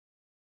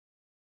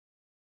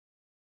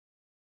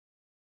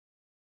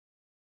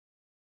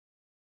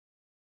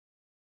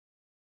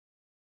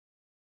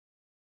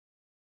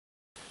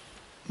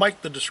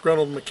Mike the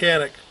Disgruntled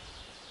Mechanic.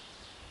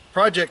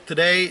 Project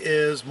today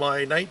is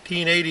my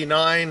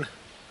 1989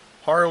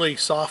 Harley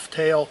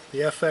Softail, the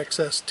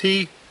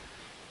FXST.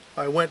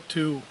 I went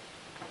to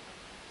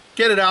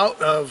get it out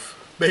of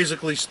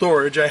basically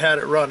storage. I had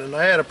it running.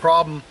 I had a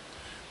problem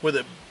with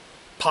it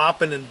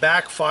popping and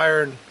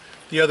backfiring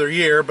the other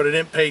year, but I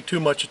didn't pay too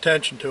much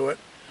attention to it.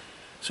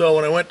 So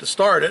when I went to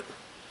start it,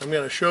 I'm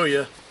going to show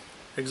you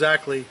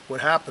exactly what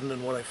happened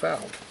and what I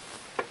found.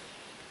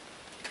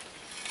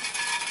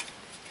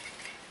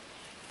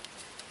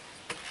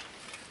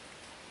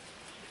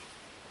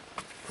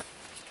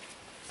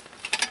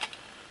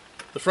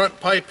 The front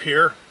pipe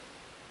here,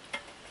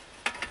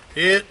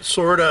 it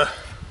sort of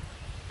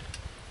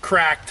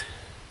cracked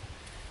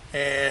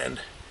and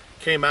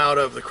came out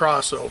of the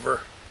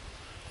crossover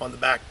on the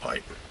back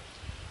pipe.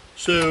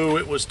 So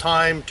it was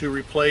time to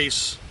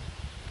replace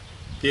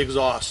the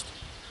exhaust.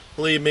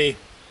 Believe me,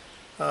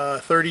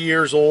 30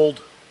 years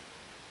old,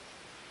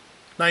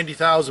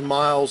 90,000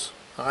 miles,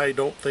 I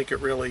don't think it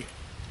really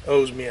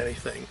owes me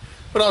anything.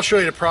 But I'll show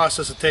you the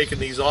process of taking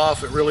these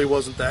off. It really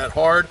wasn't that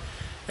hard.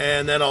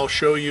 And then I'll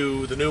show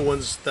you the new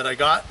ones that I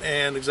got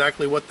and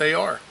exactly what they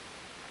are.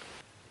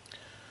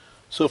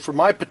 So for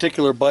my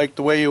particular bike,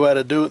 the way you had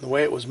to do it and the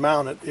way it was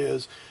mounted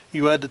is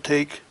you had to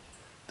take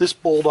this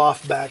bolt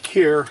off back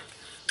here,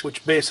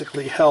 which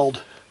basically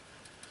held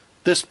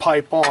this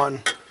pipe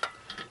on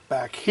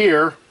back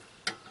here.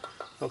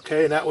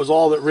 Okay, and that was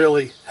all that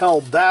really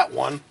held that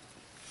one.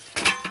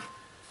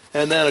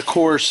 And then of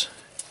course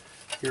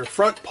your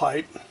front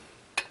pipe,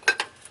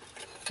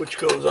 which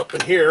goes up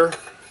in here,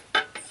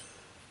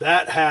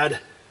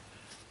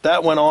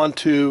 that went on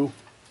to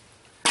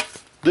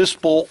this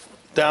bolt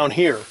down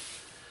here.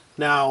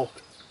 Now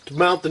to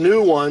mount the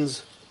new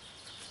ones,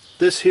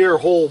 this here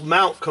whole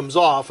mount comes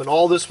off, and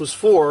all this was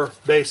for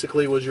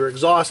basically was your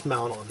exhaust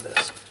mount on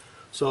this.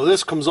 So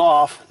this comes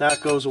off, that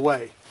goes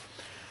away.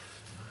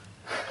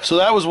 So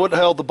that was what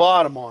held the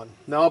bottom on.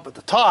 Now up at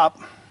the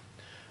top,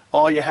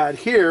 all you had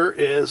here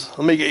is,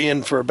 let me get you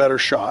in for a better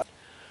shot.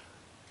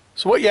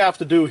 So what you have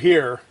to do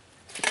here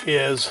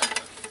is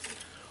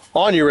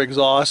on your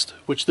exhaust,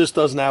 which this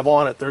doesn't have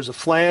on it, there's a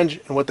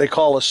flange and what they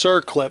call a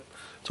circlip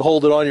to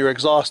hold it on your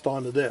exhaust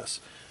onto this.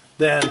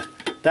 Then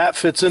that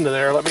fits into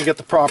there. Let me get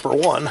the proper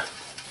one.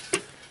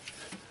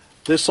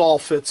 This all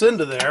fits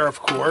into there,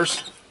 of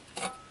course.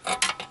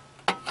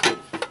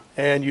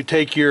 And you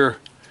take your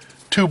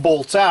two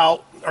bolts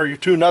out, or your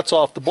two nuts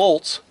off the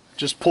bolts,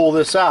 just pull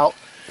this out.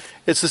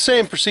 It's the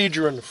same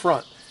procedure in the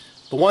front.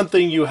 The one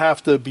thing you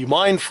have to be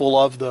mindful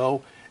of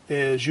though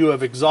is you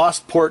have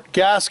exhaust port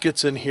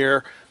gaskets in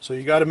here, so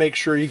you got to make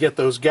sure you get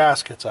those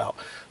gaskets out.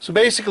 So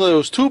basically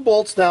those two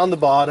bolts down the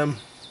bottom,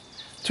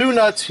 two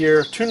nuts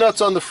here, two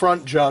nuts on the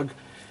front jug,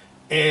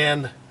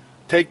 and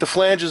take the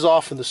flanges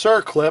off and the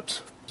circlips.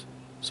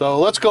 So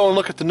let's go and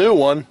look at the new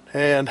one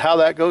and how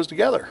that goes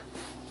together.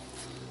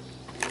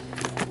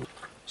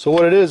 So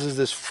what it is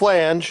this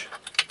flange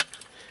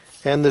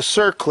and this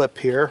circlip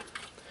here,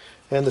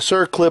 and the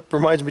circlip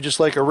reminds me just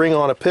like a ring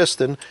on a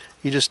piston.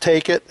 You just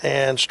take it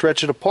and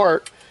stretch it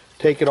apart,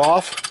 take it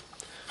off,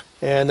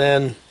 and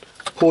then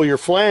pull your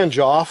flange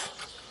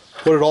off,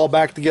 put it all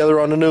back together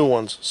on the new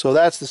ones. So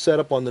that's the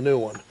setup on the new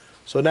one.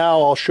 So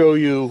now I'll show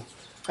you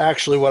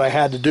actually what I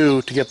had to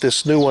do to get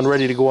this new one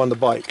ready to go on the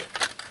bike.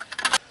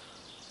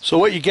 So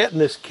what you get in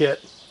this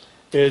kit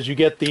is you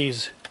get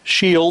these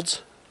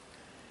shields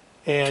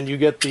and you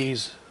get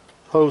these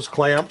hose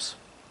clamps,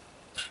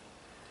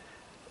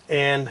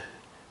 and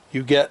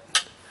you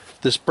get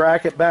this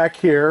bracket back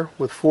here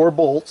with 4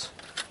 bolts.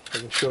 I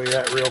can show you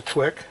that real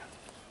quick.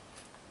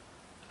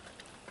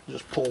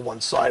 Just pull one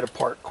side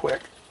apart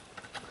quick.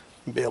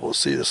 You'll be able to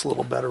see this a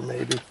little better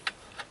maybe.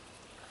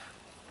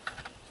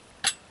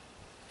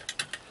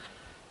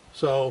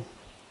 So,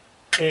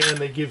 and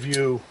they give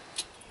you,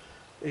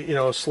 you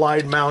know, a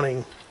slide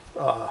mounting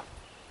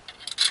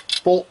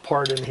bolt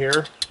part in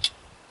here.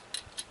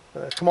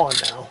 Come on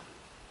now.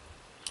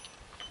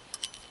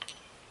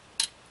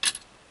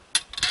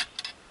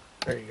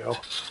 There you go.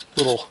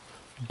 Little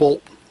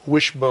bolt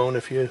wishbone,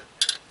 if you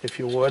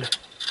would,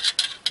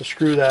 to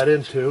screw that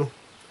into.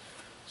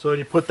 So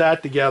you put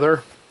that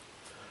together.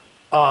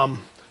 So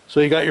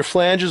you got your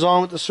flanges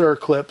on with the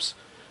circlips.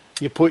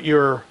 You put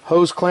your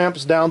hose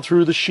clamps down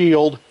through the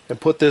shield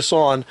and put this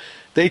on.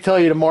 They tell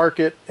you to mark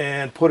it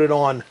and put it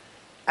on.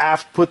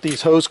 Put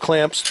these hose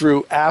clamps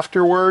through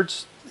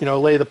afterwards. You know,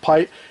 lay the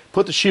pipe,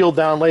 put the shield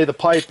down, lay the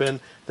pipe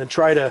in, then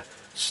try to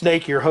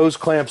snake your hose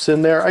clamps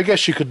in there. I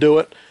guess you could do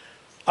it.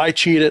 I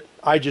cheated.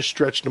 I just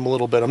stretched them a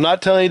little bit. I'm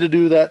not telling you to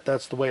do that.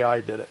 That's the way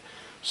I did it.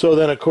 So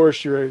then, of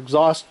course, your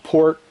exhaust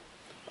port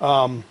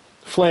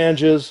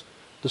flanges,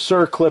 the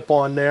circlip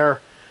on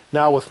there.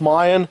 Now with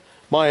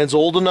mine's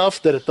old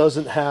enough that it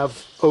doesn't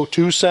have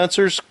O2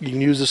 sensors. You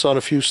can use this on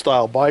a few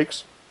style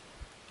bikes.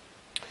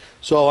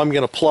 So I'm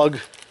going to plug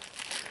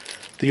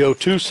the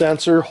O2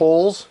 sensor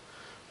holes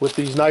with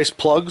these nice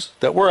plugs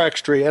that were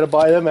extra. You had to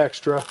buy them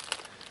extra.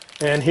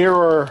 And here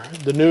are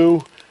the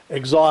new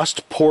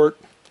exhaust port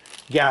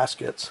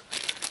gaskets.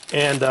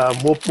 and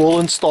we'll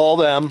install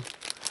them.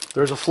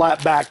 There's a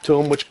flat back to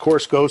them, which of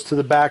course goes to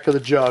the back of the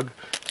jug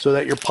so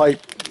that your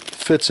pipe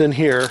fits in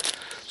here.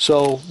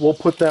 So we'll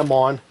put them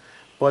on.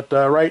 But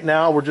right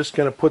now we're just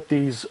going to put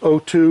these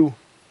O2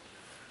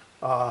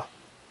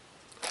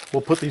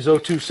 we'll put these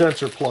O2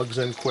 sensor plugs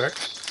in quick,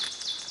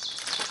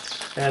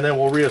 and then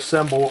we'll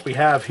reassemble what we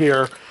have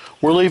here.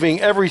 We're leaving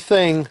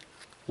everything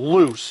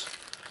loose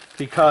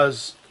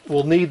because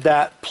we'll need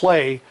that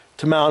play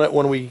to mount it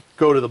when we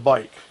go to the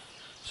bike.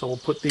 So we'll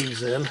put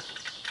these in.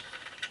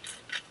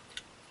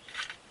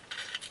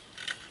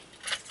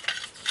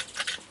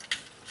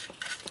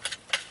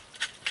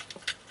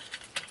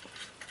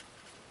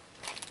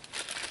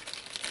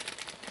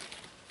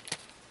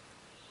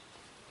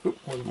 Oop,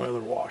 where's my other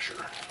washer?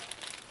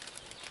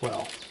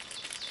 Well,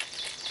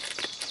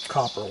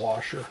 copper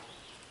washer.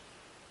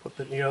 Put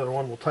that in the other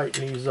one. We'll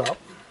tighten these up.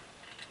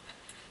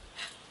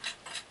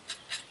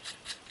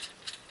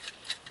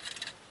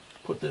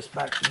 Put this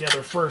back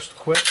together first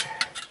quick.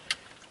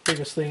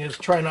 Biggest thing is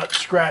try not to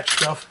scratch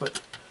stuff, but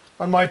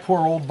on my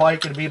poor old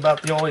bike it'd be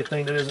about the only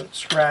thing that isn't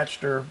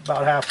scratched or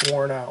about half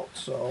worn out.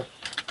 So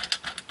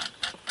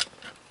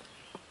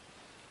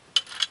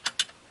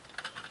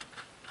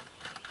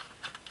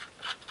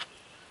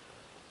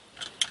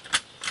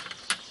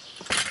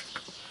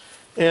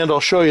and I'll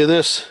show you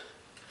this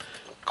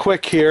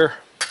quick here.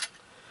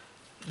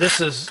 This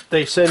is,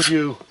 they send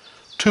you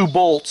 2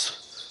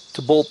 bolts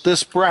to bolt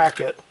this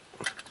bracket.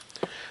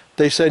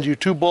 They send you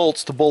 2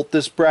 bolts to bolt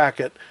this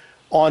bracket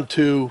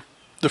onto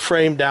the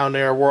frame down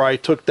there where I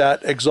took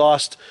that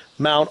exhaust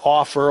mount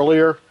off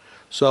earlier.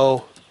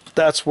 So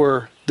that's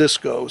where this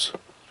goes.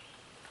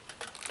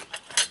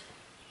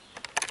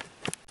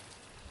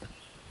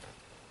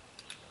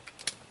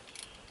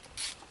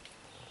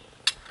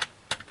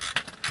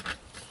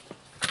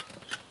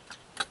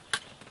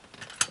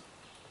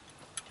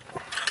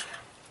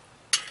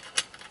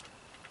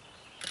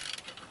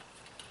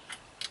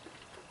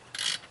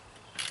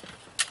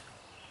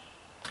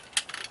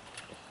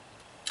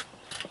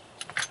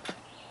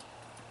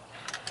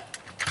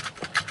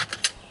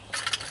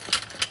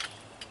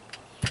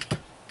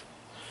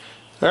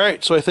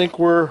 Alright, so I think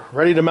we're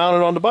ready to mount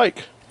it on the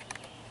bike.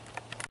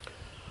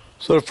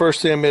 So the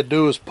first thing I'm going to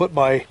do is put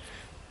my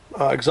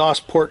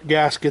exhaust port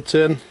gaskets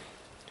in.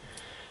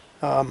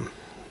 The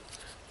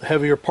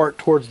heavier part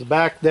towards the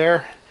back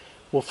there.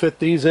 We'll fit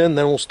these in,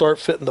 then we'll start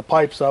fitting the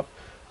pipes up.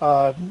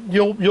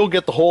 You'll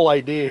get the whole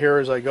idea here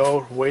as I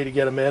go, way to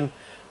get them in.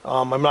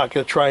 I'm not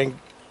going to try and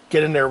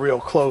get in there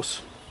real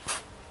close.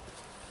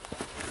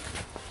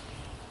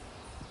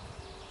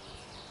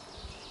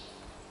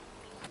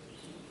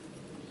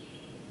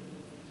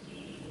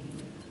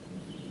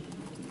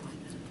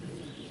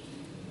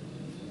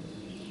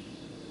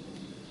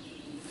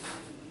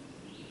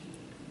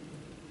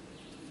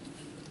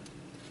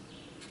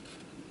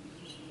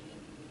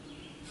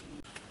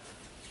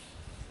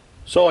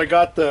 So I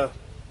got the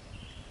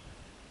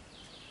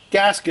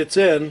gaskets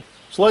in,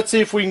 so let's see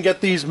if we can get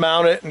these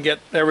mounted and get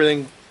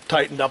everything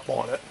tightened up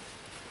on it.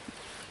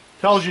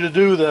 Tells you to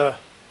do the,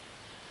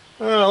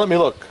 let me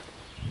look,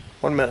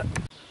 1 minute.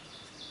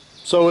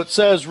 So it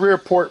says rear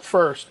port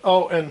first.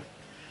 Oh, and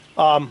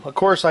of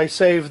course I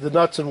saved the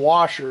nuts and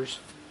washers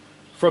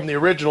from the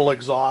original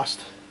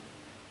exhaust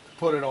to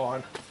put it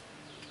on.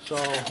 So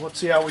let's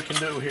see how we can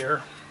do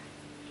here.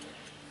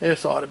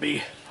 This ought to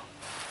be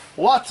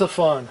lots of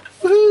fun.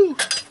 Woohoo!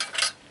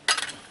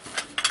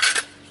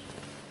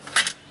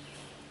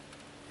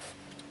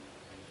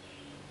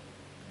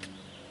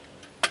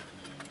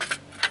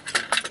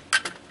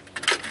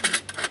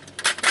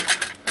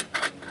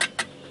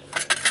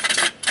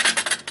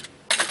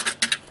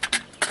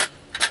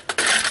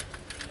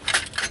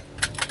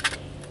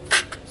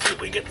 See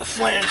if we get the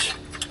flange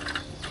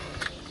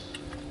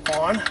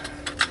on.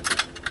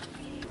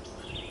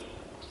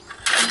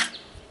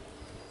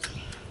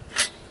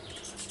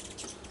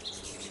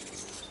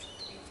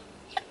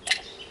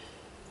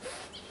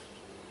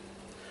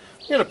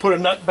 I'm going to put a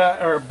nut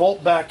back or a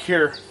bolt back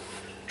here,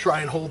 try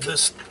and hold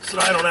this so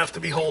that I don't have to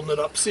be holding it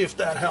up. See if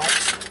that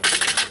helps.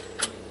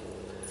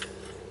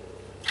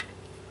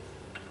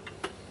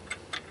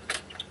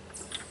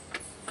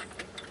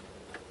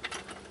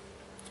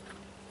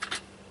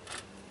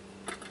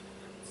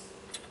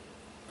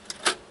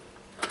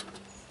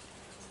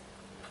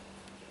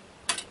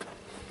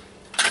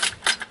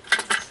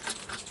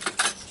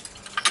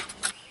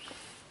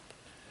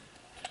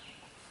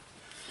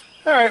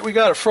 Alright, we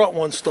got a front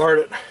one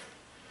started.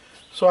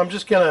 So I'm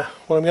just gonna,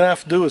 what I'm gonna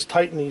have to do is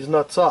tighten these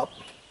nuts up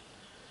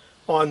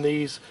on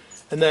these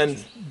and then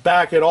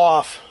back it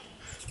off,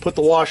 put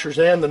the washers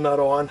and the nut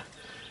on,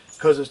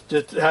 because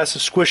it has to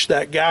squish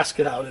that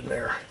gasket out in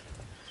there.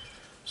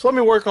 So let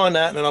me work on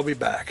that and then I'll be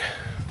back.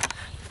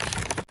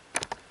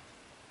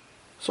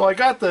 So I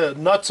got the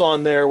nuts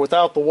on there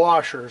without the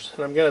washers,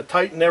 and I'm gonna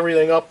tighten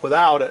everything up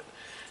without it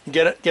and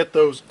get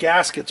those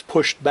gaskets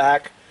pushed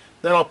back.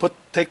 Then I'll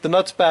take the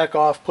nuts back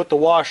off, put the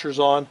washers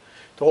on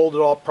to hold it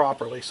all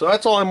properly. So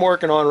that's all I'm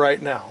working on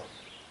right now.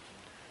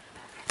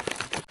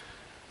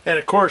 And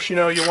of course, you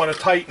know, you want to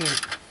tighten,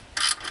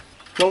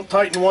 don't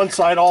tighten one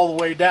side all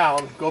the way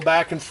down. Go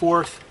back and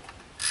forth,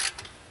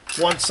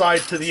 one side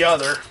to the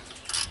other.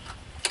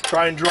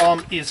 Try and draw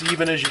them as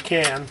even as you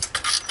can.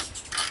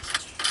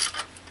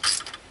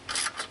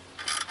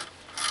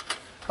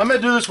 I'm going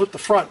to do this with the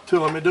front too.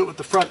 I'm going to do it with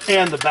the front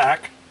and the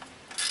back.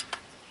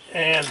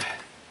 And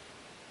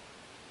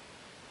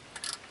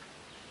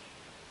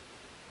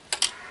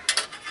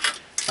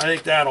I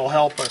think that'll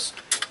help us.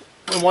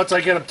 And once I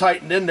get them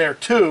tightened in there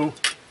too,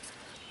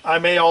 I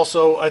think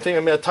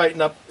I'm going to tighten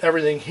up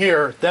everything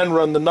here, then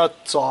run the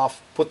nuts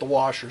off, put the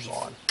washers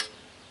on.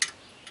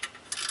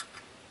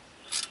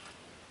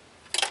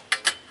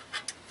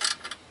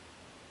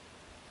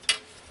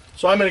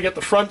 So I'm going to get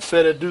the front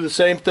fitted, do the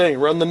same thing,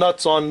 run the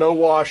nuts on, no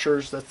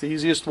washers. That's the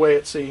easiest way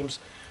it seems.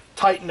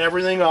 Tighten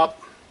everything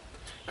up,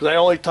 because I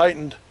only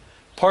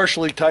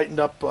partially tightened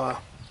up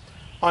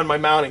on my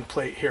mounting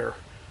plate here.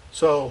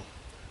 So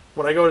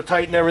when I go to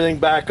tighten everything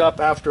back up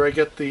after I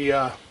get the,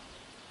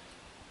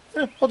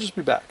 I'll just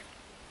be back.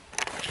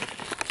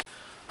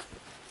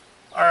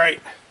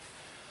 Alright,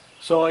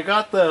 so I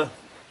got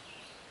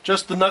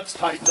just the nuts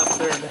tightened up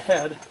there in the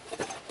head.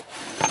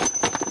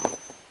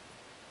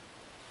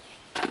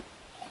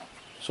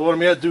 So what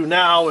I'm going to do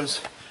now is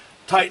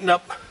tighten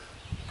up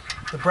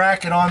the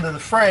bracket onto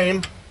the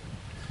frame,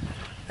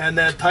 and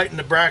then tighten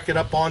the bracket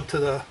up onto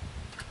the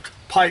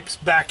pipes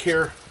back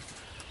here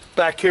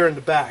in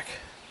the back.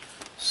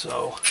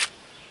 So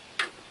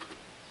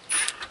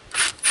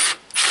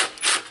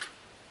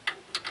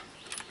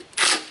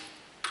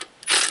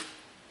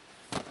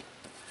and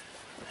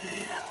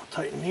we'll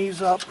tighten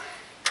these up.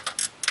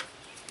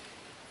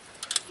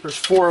 There's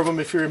 4 of them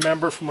if you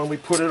remember from when we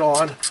put it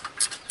on.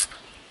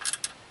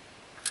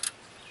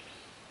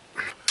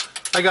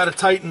 I got to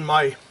tighten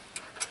my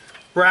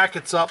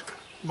brackets up,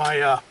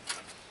 my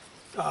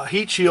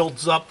heat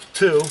shields up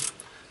too.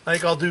 I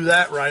think I'll do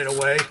that right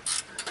away.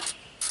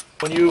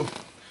 When you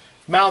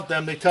mount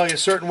them, they tell you a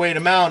certain way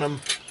to mount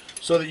them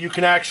so that you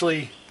can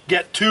actually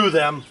get to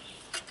them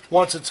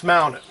once it's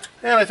mounted.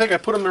 And I think I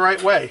put them the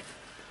right way.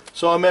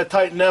 So I'm going to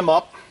tighten them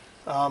up.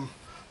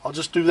 I'll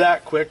just do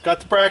that quick. Got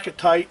the bracket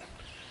tight.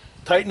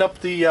 Tighten up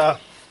the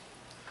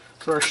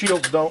so our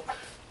shields don't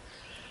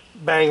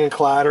bang and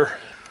clatter.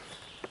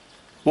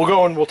 We'll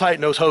go and we'll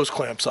tighten those hose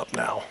clamps up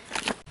now.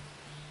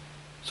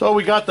 So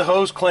we got the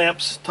hose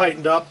clamps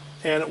tightened up,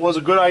 and it was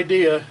a good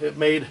idea.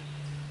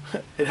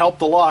 It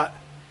helped a lot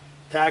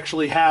to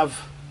actually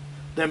have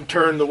them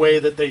turn the way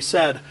that they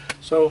said.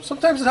 So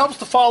sometimes it helps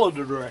to follow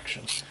the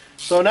directions.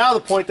 So now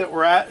the point that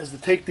we're at is to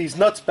take these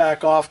nuts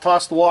back off,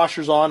 toss the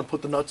washers on, and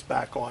put the nuts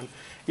back on.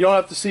 You don't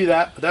have to see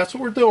that, but that's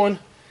what we're doing.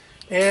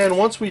 And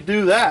once we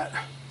do that,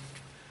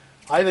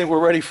 I think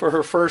we're ready for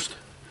her first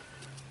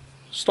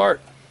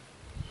start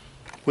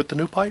with the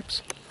new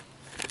pipes.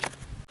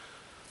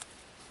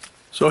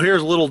 So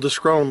here's a little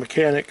disgruntled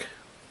mechanic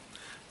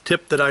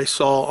tip that I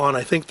saw on,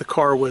 I think, the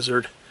Car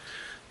Wizard.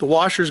 The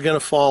washer's going to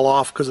fall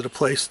off because of the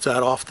place it's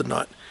at off the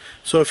nut.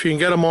 So if you can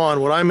get them on,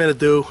 what I'm going to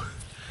do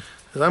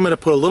is I'm going to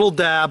put a little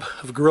dab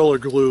of Gorilla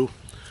Glue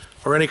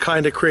or any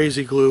kind of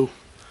crazy glue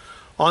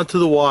onto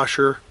the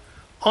washer,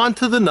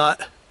 onto the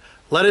nut,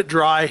 let it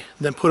dry,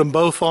 then put them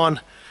both on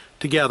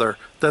together.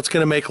 That's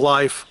going to make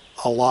life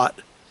a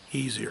lot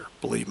easier,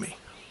 believe me.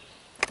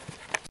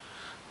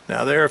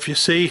 Now there, if you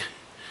see,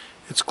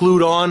 it's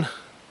glued on.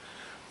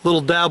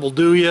 Little dab will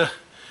do you.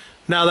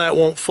 Now that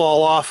won't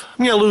fall off.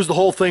 I'm going to lose the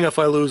whole thing if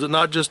I lose it,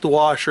 not just the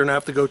washer and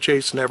have to go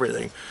chasing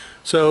everything.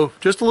 So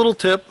just a little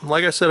tip.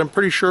 Like I said, I'm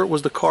pretty sure it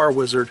was the Car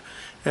Wizard.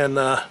 And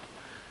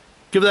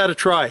give that a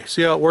try.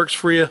 See how it works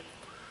for you.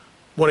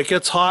 When it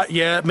gets hot,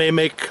 yeah, it may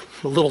make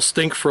a little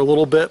stink for a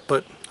little bit,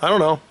 but I don't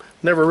know.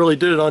 Never really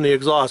did it on the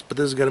exhaust, but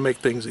this is going to make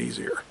things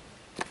easier.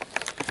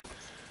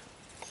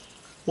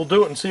 We'll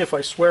do it and see if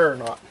I swear or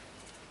not.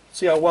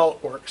 See how well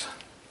it works.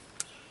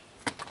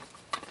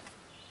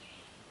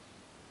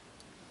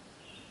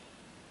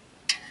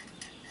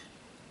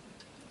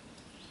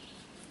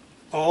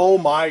 Oh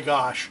my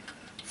gosh.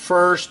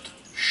 First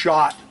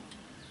shot.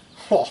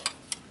 Oh,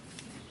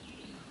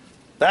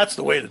 that's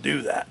the way to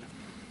do that.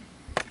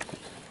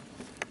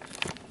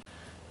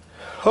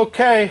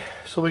 Okay,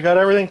 so we got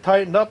everything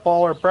tightened up,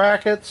 all our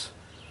brackets,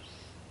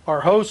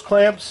 our hose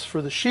clamps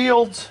for the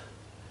shields,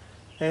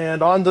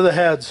 and onto the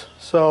heads.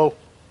 So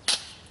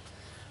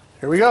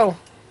here we go.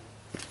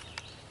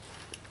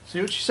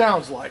 See what she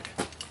sounds like.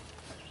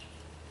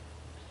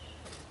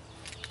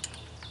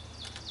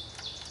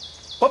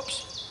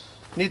 Whoops,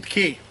 need the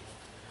key.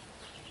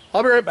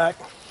 I'll be right back.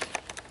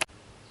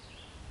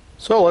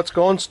 So let's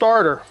go and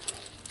start her.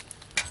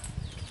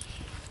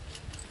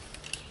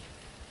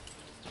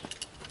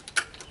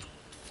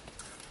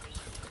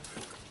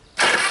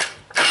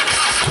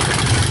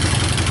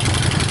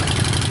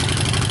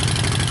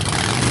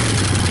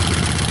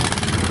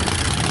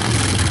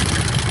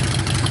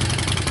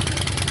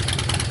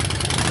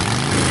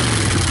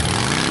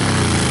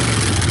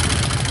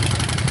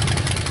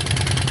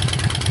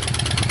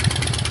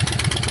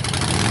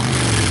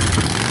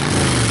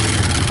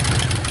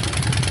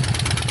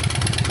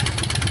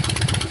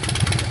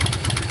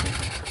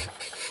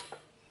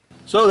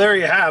 So there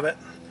you have it.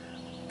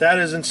 That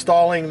is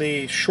installing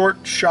the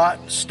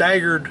Shortshot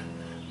Staggered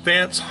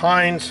Vance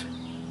Hines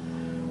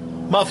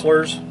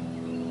mufflers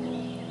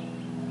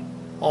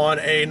on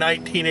a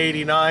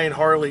 1989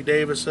 Harley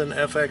Davidson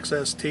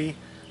FXST.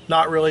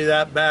 Not really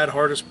that bad.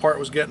 Hardest part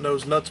was getting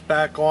those nuts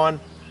back on,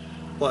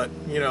 but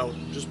you know,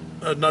 just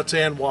nuts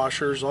and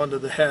washers onto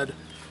the head.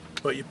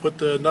 But you put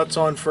the nuts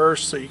on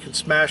first so you can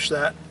smash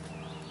that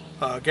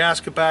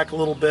gasket back a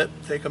little bit,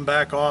 take them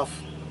back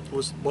off.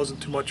 Wasn't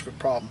too much of a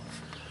problem.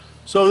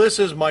 So this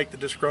is Mike, the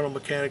Disgruntled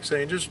Mechanic,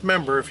 saying just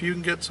remember, if you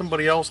can get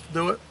somebody else to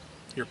do it,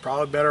 you're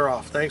probably better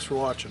off. Thanks for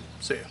watching.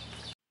 See ya.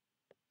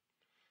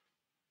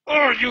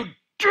 Oh, you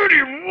dirty,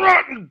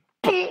 rotten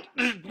bolt!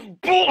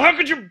 How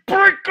could you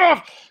break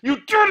off? You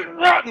dirty,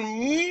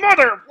 rotten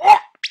mother! Oh,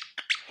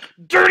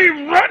 dirty,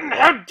 rotten!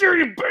 How dare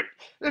you break?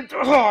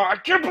 Oh, I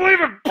can't believe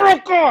it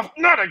broke off!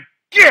 Not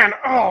again!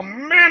 Oh,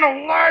 man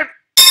alive!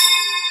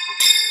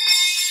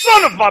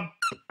 Son of a...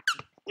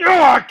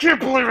 Oh, I can't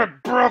believe it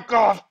broke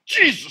off!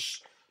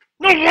 Jesus!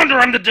 No wonder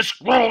I'm the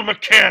disgruntled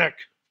mechanic!